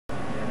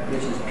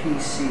which is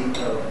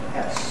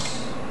PCOS.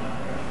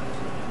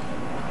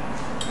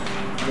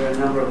 There are a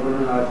number of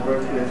women I've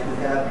worked with who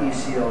have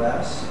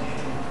PCOS,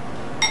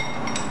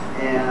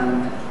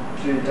 and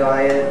through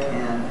diet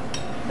and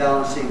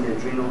balancing the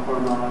adrenal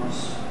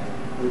hormones,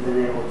 we've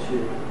been able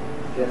to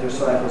get their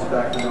cycles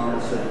back to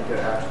normal so that they're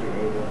actually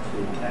able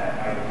to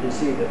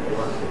conceive if they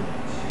want to.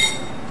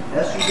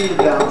 Estrogen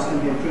imbalance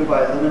can be improved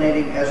by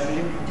eliminating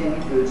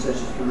estrogen-containing foods such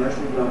as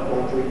commercially grown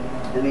poultry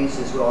and meats,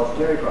 as well as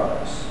dairy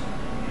products,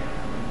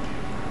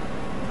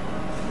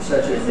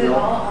 such as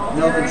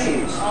milk and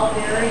cheese. All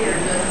dairy or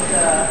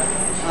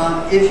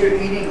just... If you're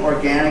eating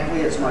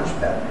organically, it's much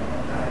better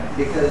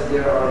because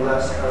there are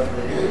less of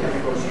the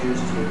chemicals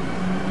used to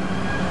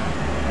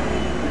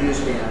produce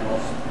the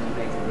animals and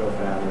make them grow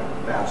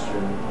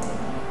faster.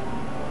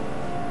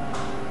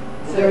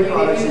 So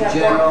if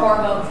you have more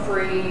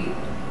hormone-free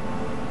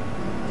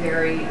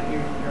dairy,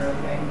 you're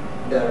okay?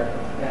 Better.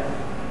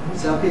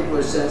 Some people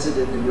are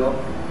sensitive to milk.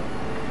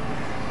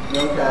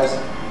 Milk has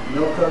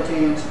milk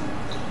proteins,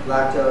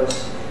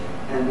 lactose,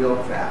 and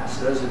milk fats.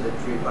 Those are the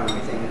three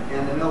primary things.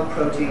 And the milk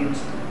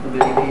proteins, for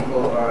many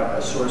people, are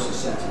a source of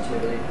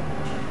sensitivity.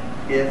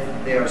 If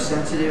they are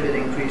sensitive, it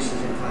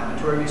increases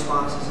inflammatory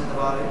responses in the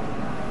body.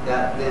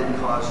 That then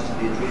causes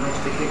the adrenals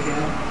to kick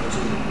in, which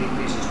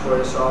increases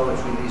cortisol,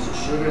 which releases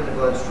sugar in the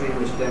bloodstream,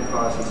 which then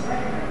causes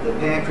the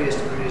pancreas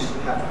to produce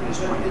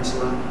more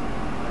insulin.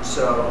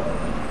 So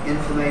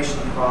inflammation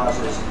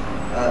causes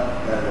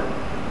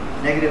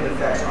negative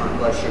effects on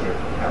blood sugar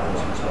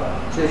metabolism as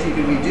well. So if you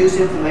can reduce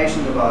inflammation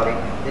in the body,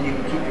 then you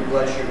can keep your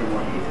blood sugar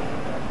more even.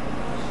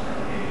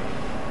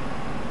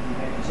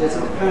 So it's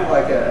kind of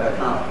like a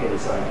complicated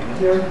cycle.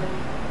 Here,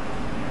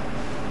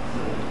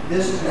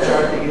 this is the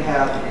chart that you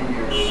have in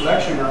your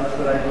lecture notes,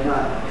 but I did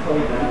not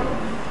code them.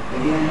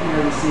 Again,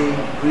 here we see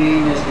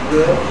green is the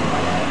good,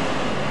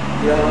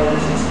 yellow,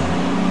 this is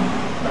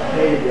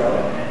faded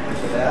yellow,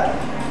 for that,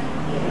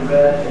 and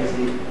red is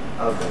the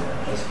ugly,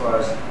 as far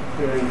as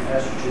clearing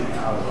estrogen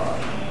out of the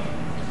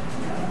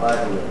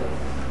body.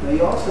 Now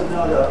you also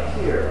note up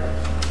here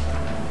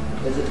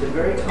is at the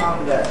very top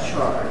of that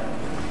chart,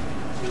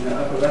 in the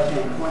upper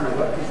left-hand corner,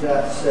 what does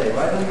that say?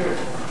 Right under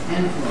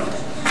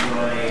influences.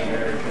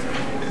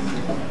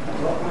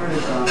 What word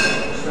is on it?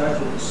 It starts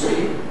with a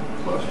C.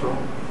 Cholesterol.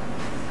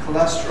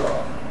 Cholesterol.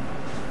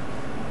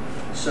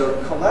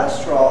 So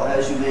cholesterol,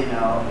 as you may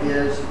know,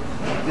 is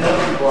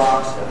building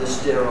blocks of the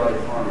steroid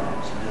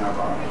hormones in our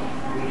body.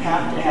 We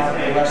have to have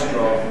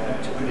cholesterol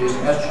to produce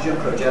estrogen,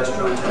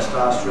 progesterone,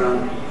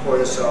 testosterone,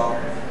 cortisol,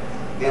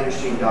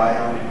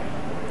 androstenedione,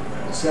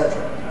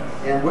 etc.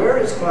 And where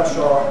is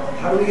cholesterol?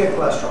 How do we get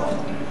cholesterol?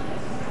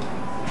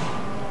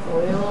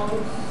 Oils,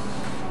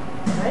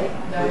 right?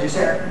 What'd you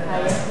say?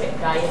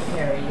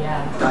 Dietary,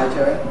 yeah.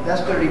 Dietary?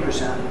 That's 30%.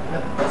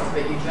 Most of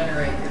it you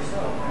generate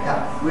yourself.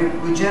 Yeah,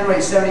 we generate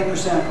 70%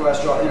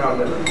 cholesterol in our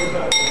liver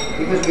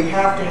because we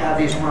have to have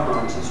these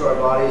hormones, and so our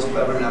body is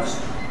clever enough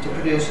to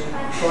produce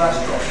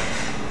cholesterol.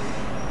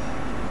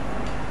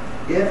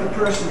 If a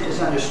person is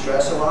under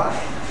stress a lot,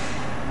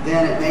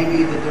 then it may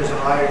be that there's a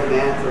higher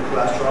demand for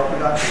cholesterol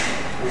production,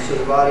 and so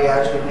the body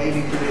actually may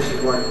be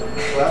producing more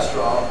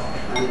cholesterol,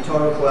 and the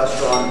total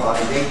cholesterol in the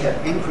body may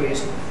have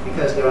increased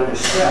because they're under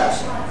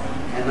stress,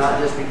 and not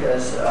just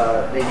because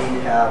they need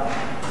to have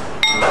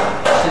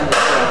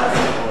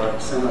simvastatin or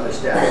some other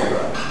statin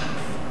drug.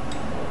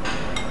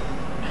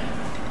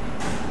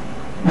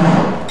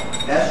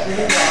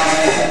 Estrogen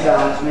dominance and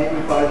balance may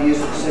require the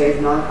use of safe,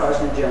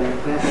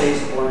 non-carcinogenic,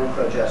 plant-based form of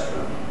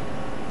progesterone.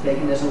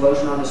 Taken as a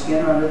lotion on the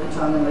skin or under the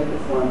tongue in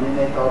liquid form, they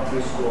may help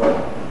restore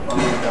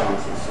hormone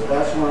balances. So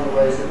that's one of the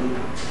ways that we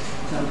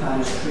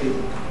sometimes treat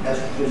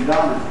estrogen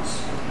dominance.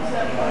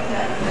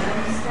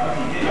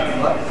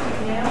 What?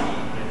 Yeah.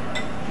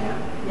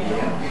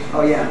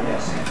 Oh yeah,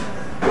 yes.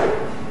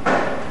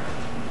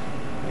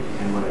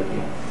 And what I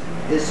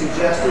do. It's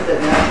suggested that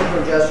natural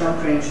progesterone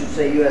cream should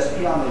say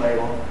USP on the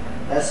label.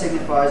 That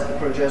signifies the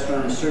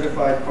progesterone is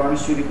certified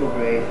pharmaceutical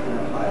grade and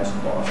of highest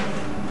quality.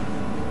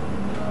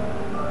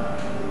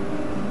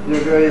 There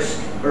are various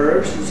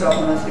herbs and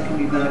supplements that can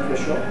be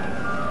beneficial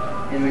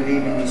in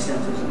relieving these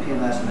symptoms of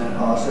PMS and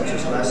menopause, such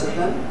as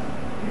lecithin,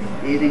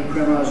 eating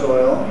primrose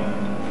oil,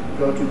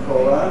 gotu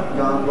kola,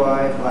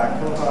 dongguai, black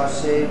cohosh,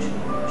 sage,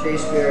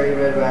 chasteberry,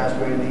 red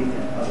raspberry leaf,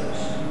 and others.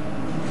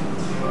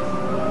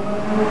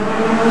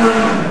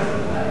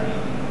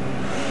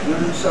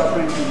 Women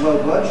suffering from low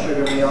blood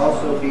sugar may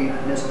also be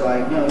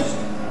misdiagnosed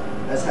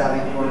as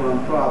having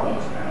hormone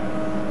problems.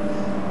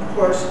 Of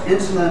course,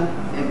 insulin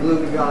and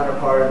glucagon are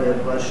part of the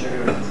blood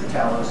sugar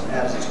metabolism,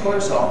 as is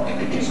cortisol.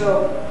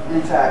 So,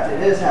 in fact,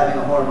 it is having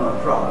a hormone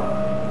problem,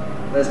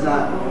 but it's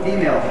not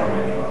female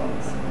hormone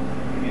problems.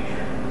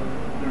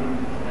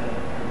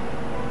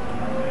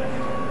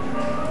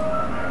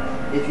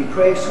 If you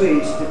crave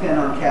sweets, depend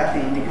on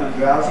caffeine, become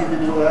drowsy in the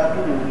middle of the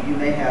afternoon, you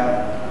may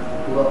have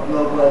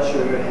low blood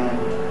sugar and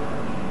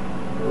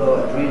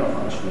low adrenal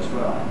function as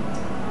well.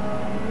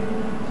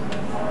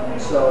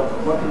 So,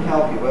 what can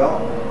help you?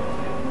 Well,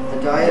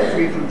 a diet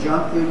free from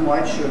junk food and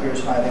white sugar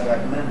is highly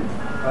recommended.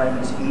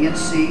 Vitamins E and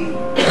C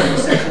and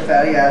essential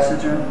fatty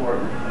acids are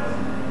important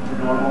to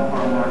normal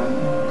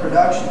hormone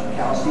production.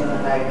 Calcium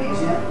and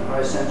magnesium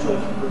are essential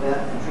to prevent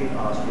and treat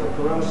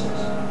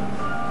osteoporosis.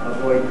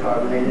 Avoid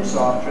carbonated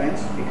soft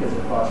drinks because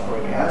the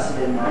phosphoric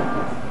acid in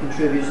them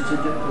contributes to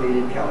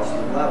depleted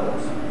calcium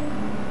levels.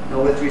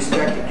 Now, with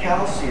respect to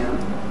calcium,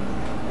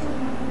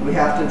 we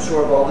have to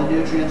absorb all the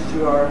nutrients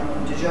through our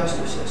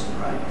digestive system,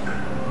 right?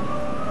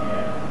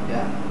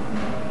 Yeah?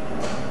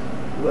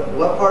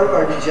 What part of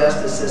our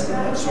digestive system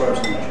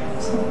absorbs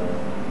nutrients?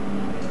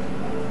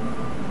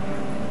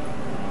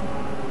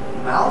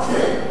 Mouth?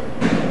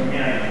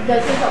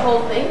 Does it the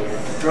whole thing?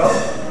 Throat?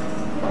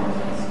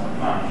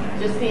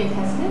 Just the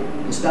intestine?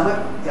 The stomach?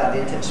 Yeah,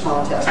 the small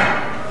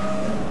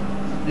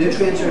intestine.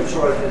 Nutrients are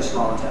absorbed through the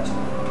small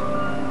intestine.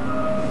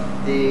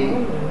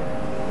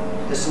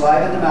 The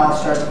saliva in the mouth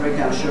starts to break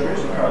down sugars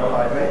and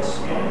carbohydrates,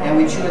 and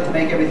we chew it to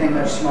make everything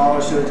much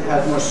smaller so it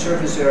has more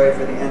surface area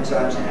for the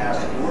enzymes and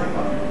acid to work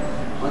on.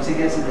 Once it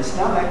gets in the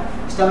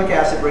stomach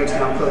acid breaks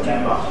down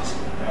protein bonds.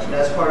 So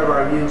that's part of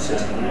our immune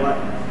system. We want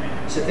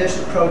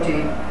sufficient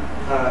protein,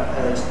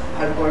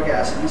 hydrochloric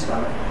acid in the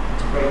stomach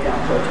to break down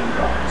protein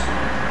bonds.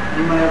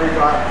 Anyone ever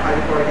got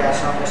hydrochloric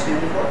acid on their skin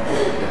before?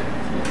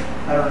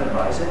 I don't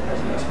advise it as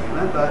an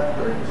experiment, but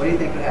what do you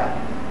think would happen?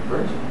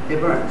 Burns? It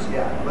burns,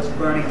 yeah. What's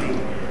burning mean?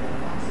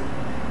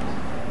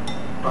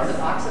 Is it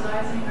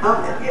oxidizing?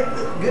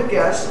 Yeah, good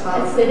guess.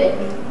 Acidic?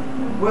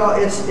 Well,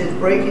 it's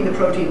breaking the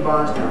protein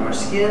bonds down. Our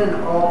skin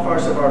and all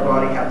parts of our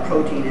body have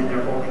protein in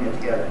there holding it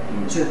together.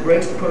 So it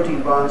breaks the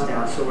protein bonds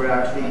down, so we're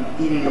actually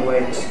eating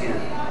away the skin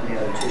and the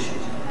other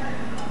tissues.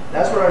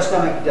 That's what our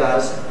stomach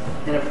does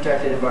in a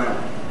protected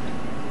environment.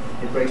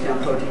 It breaks down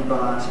protein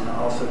bonds and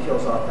also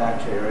kills off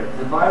bacteria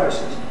and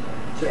viruses.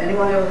 So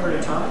anyone ever heard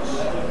of Thomas?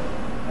 Yeah.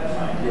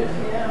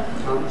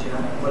 Thomas,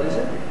 yeah. What is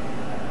it?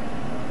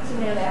 It's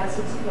an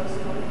acid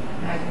supposedly.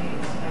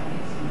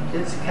 Magnesium.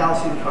 It's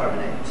calcium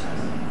carbonate.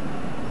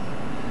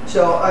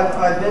 So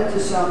I've been to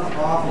some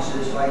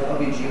offices, like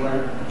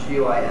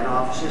OBGYN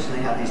offices, and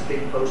they have these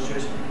big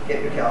posters,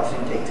 get your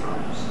calcium, take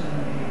Thomas.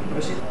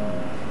 Ever seen?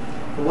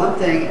 For one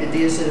thing, it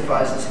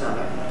deacidifies the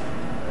stomach,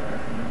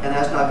 and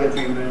that's not good for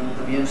your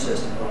immune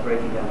system or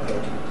breaking down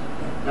proteins.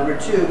 Number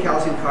two,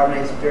 calcium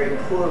carbonate is very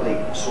poorly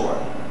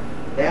absorbed.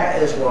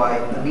 That is why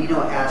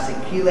amino acid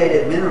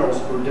chelated minerals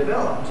were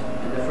developed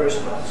in the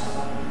first place.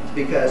 It's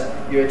because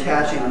you're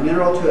attaching a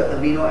mineral to an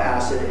amino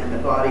acid and the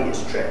body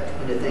is tricked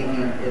into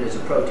thinking it is a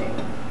protein.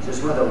 So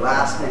it's one of the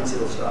last things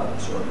it'll stop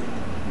absorbing.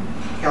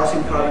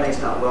 Calcium carbonate is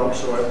not well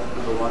absorbed,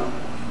 number one.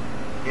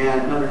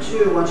 And number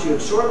two, once you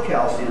absorb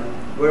calcium,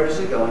 where does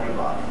it go in your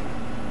body?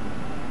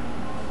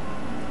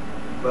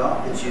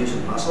 Well, it's used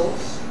in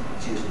muscles,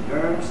 it's used in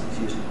nerves, it's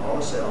used in all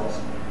the cells,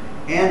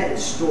 and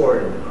it's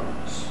stored in the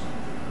bones.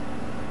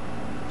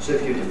 So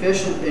if you're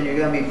deficient, then you're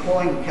going to be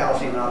pulling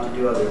calcium out to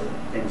do other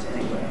things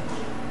anyway.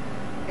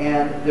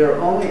 And there are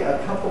only a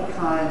couple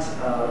kinds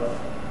of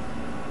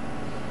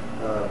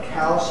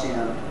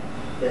calcium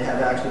that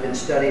have actually been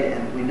studied,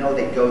 and we know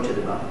they go to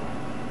the bone.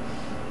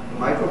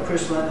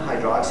 Microcrystalline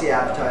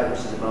hydroxyapatite, which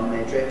is a bone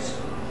matrix,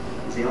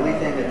 is the only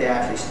thing that they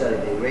actually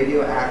studied. They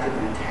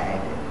radioactively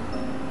tagged it.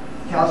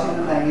 Calcium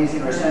and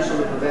magnesium are essential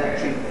to prevent and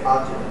treat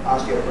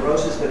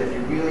osteoporosis, but if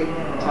you're really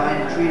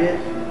trying to treat it,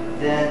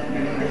 then you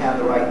need to have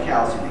the right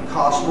calcium. It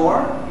costs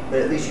more, but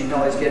at least you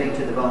know it's getting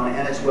to the bone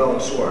and it's well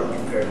absorbed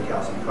compared to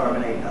calcium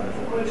carbonate and other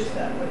forms.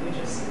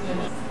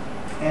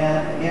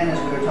 And again, as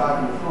we were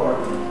talking before,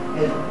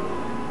 if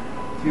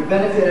you're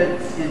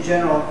benefited in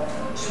general,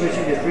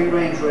 switching to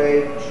free-range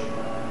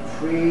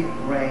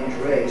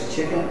raised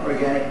chicken,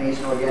 organic meats,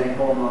 and organic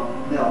whole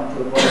milk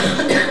to avoid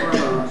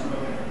hormones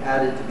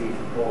added to beef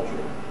and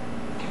poultry.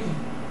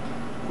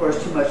 Of course,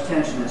 too much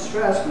tension and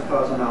stress can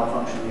cause a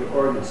malfunction of your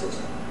organ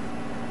system.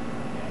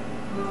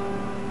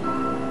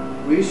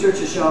 Research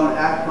has shown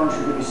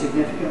acupuncture to be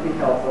significantly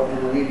helpful in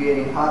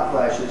alleviating hot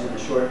flashes in the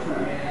short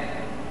term.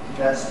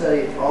 That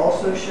study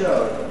also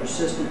showed a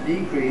persistent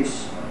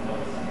decrease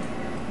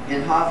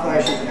in hot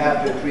flashes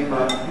after a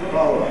 3-month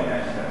follow-up.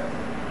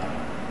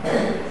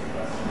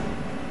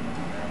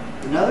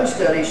 Another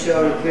study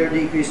showed a clear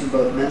decrease in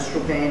both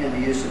menstrual pain and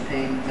the use of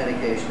pain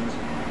medications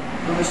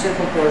from a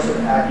simple course of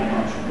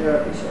acupuncture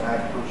therapy. So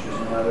acupuncture is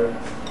another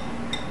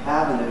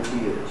avenue to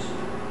use.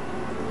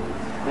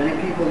 Many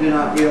people do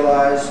not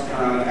realize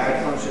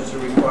acupuncturists are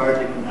required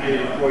to complete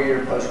a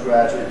 4-year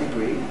postgraduate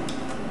degree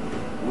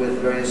with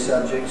various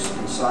subjects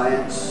in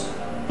science,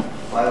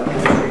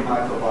 biochemistry,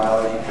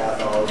 microbiology,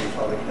 pathology,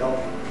 public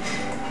health,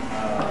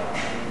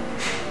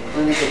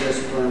 clinical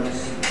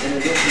disciplines, in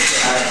addition to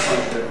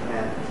acupuncture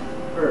and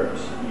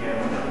herbs. I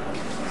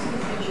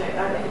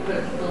think put a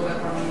little bit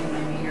more in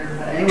my ear,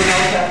 but Anyone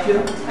else have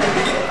to?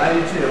 I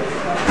do too.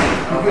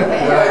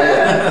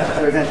 So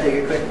we're going to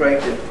take a quick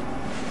break.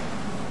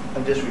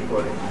 I'm just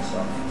recording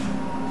myself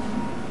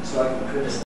so I can criticize.